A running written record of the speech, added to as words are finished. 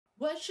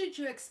What should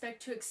you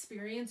expect to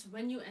experience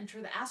when you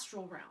enter the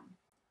astral realm?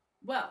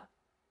 Well,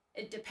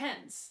 it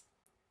depends.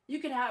 You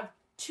could have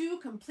two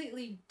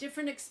completely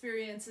different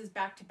experiences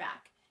back to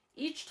back.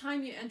 Each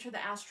time you enter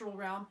the astral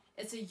realm,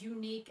 it's a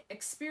unique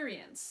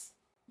experience.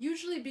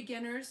 Usually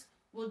beginners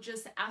will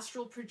just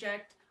astral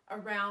project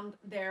around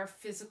their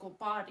physical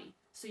body.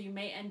 So you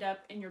may end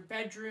up in your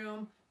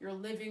bedroom, your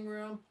living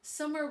room,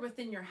 somewhere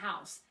within your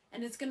house,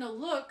 and it's going to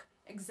look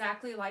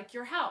exactly like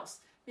your house.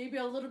 Maybe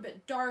a little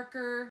bit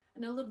darker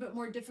and a little bit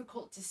more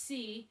difficult to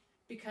see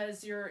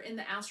because you're in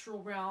the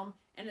astral realm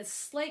and it's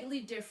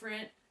slightly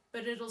different,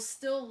 but it'll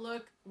still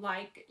look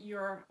like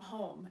your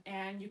home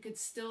and you could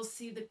still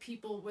see the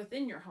people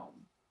within your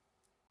home.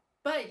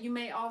 But you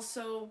may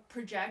also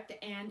project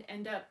and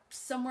end up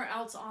somewhere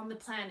else on the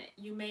planet.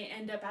 You may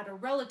end up at a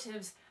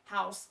relative's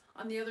house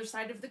on the other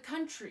side of the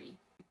country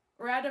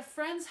or at a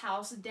friend's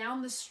house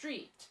down the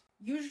street.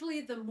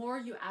 Usually the more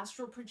you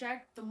astral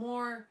project, the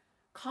more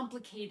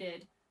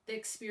complicated the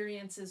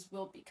experiences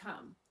will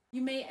become.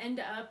 You may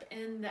end up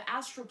in the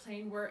astral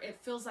plane where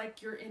it feels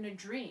like you're in a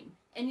dream.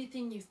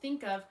 Anything you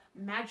think of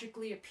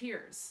magically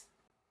appears.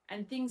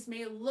 And things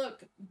may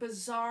look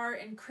bizarre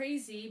and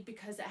crazy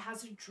because it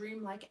has a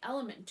dreamlike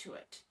element to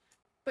it.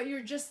 But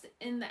you're just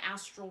in the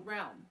astral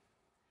realm.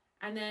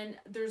 And then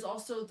there's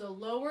also the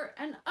lower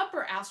and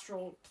upper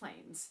astral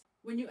planes.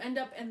 When you end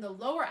up in the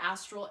lower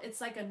astral,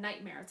 it's like a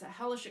nightmare. It's a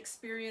hellish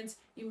experience.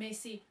 You may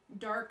see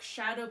dark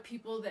shadow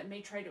people that may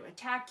try to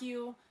attack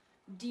you,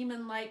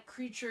 demon-like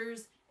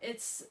creatures.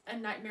 It's a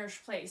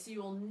nightmarish place.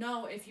 You will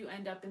know if you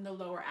end up in the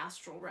lower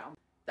astral realm.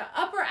 The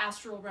upper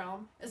astral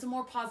realm is a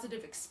more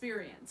positive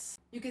experience.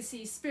 You can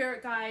see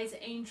spirit guides,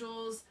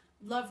 angels,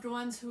 loved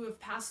ones who have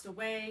passed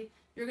away.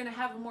 You're going to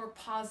have a more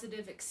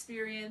positive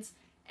experience.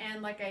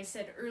 And like I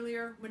said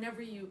earlier,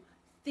 whenever you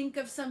think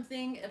of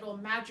something, it'll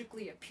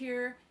magically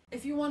appear.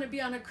 If you want to be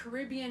on a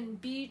Caribbean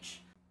beach,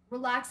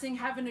 relaxing,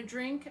 having a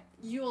drink,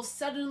 you'll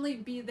suddenly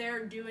be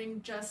there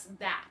doing just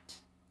that.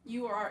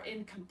 You are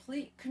in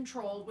complete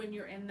control when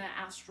you're in the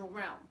astral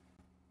realm.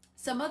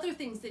 Some other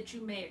things that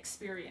you may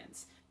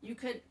experience. You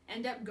could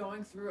end up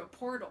going through a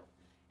portal.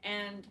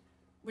 And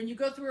when you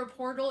go through a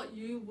portal,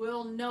 you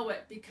will know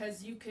it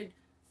because you could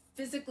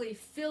physically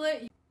feel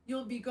it.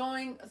 You'll be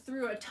going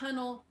through a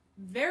tunnel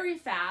very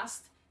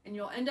fast and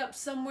you'll end up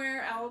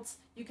somewhere else.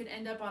 You could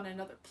end up on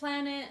another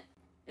planet,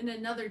 in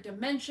another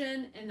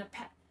dimension, in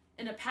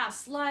a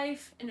past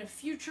life, in a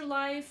future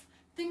life.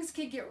 Things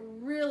can get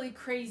really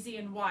crazy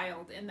and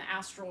wild in the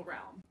astral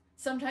realm.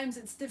 Sometimes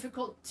it's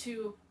difficult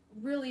to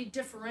really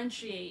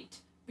differentiate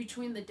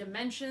between the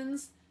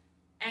dimensions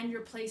and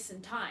your place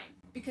in time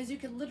because you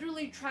can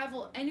literally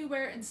travel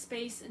anywhere in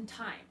space and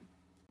time.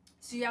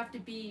 So you have to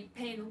be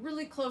paying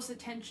really close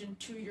attention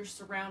to your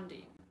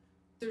surrounding.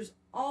 There's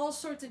all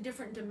sorts of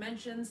different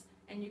dimensions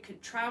and you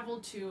could travel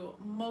to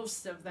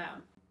most of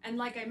them. And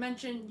like I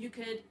mentioned, you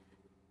could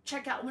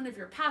check out one of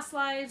your past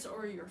lives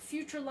or your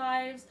future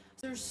lives.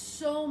 There's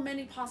so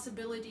many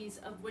possibilities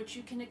of what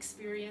you can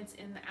experience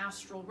in the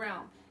astral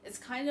realm. It's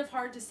kind of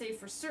hard to say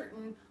for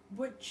certain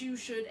what you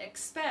should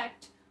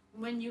expect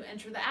when you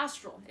enter the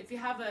astral. If you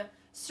have a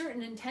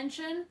certain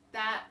intention,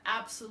 that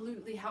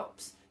absolutely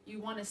helps. You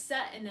want to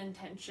set an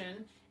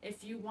intention.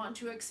 If you want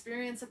to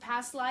experience a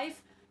past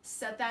life,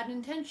 set that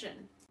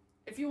intention.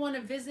 If you want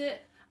to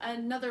visit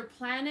another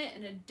planet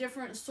in a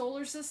different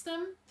solar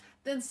system,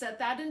 then set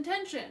that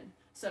intention.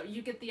 So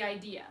you get the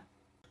idea.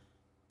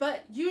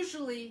 But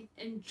usually,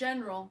 in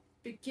general,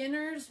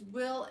 beginners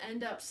will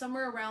end up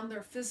somewhere around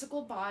their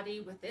physical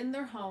body within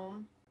their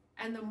home,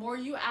 and the more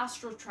you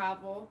astral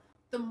travel,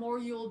 the more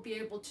you'll be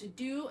able to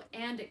do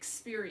and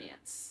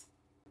experience.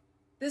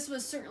 This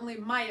was certainly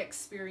my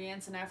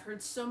experience, and I've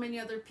heard so many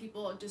other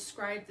people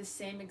describe the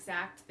same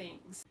exact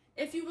things.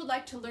 If you would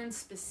like to learn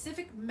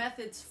specific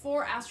methods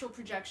for astral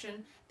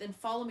projection, then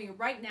follow me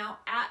right now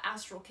at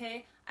Astral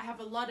K. I have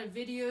a lot of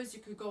videos you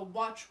could go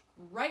watch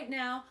right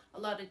now, a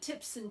lot of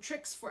tips and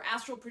tricks for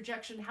astral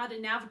projection, how to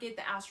navigate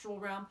the astral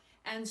realm,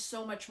 and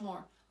so much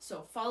more.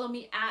 So follow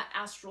me at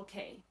Astral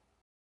K.